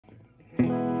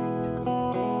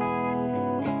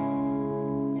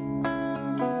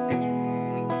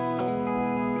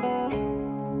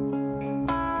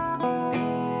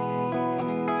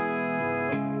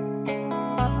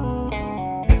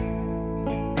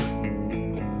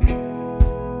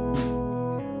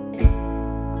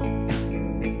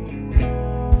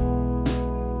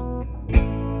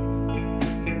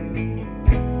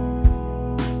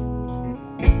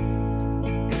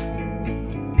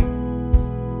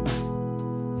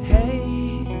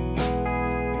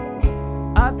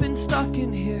been stuck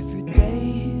in here for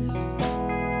days.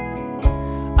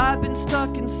 I've been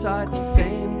stuck inside the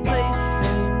same place,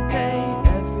 same day,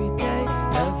 every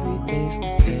day's the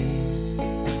same.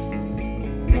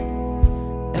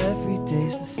 Every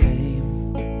day's the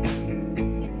same.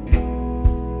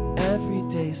 Every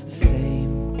day's the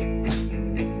same.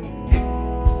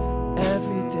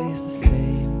 Every day's the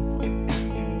same.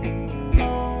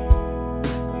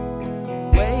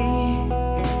 Wait,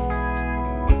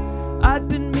 I'd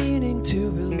been meaning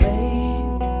to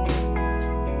relate,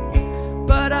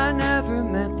 but I never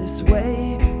meant this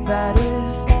way. That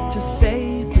is to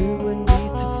say, through a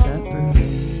need to separate.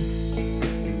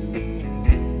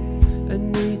 A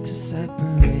need to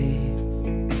separate.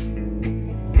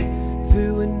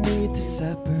 Through a need to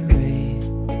separate.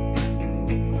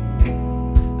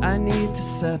 I need to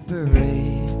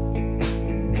separate.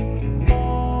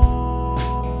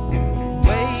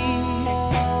 Wait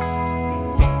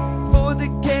for the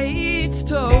gates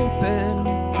to open.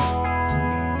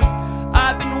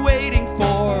 I've been waiting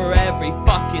for every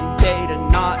fucking day to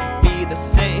not be the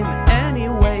same.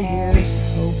 Anyway, here's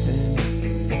hoping.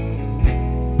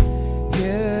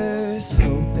 Here's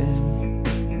hoping.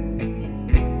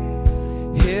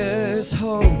 Here's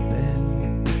hoping.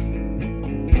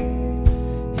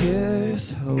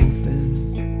 Here's hoping.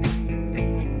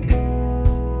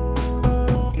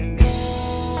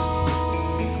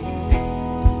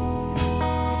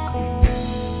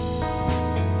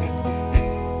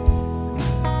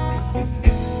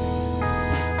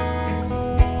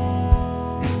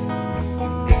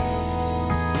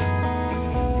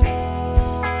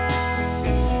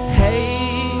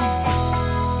 Hey,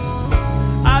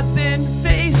 I've been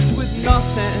faced with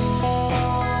nothing.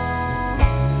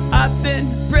 I've been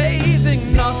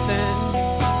braving nothing.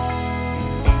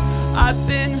 I've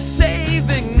been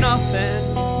saving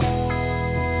nothing.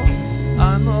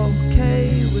 I'm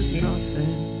okay with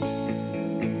nothing.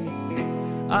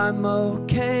 I'm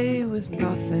okay with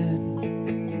nothing.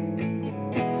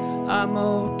 I'm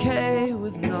okay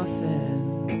with nothing.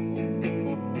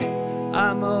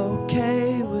 I'm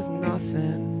okay with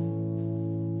nothing.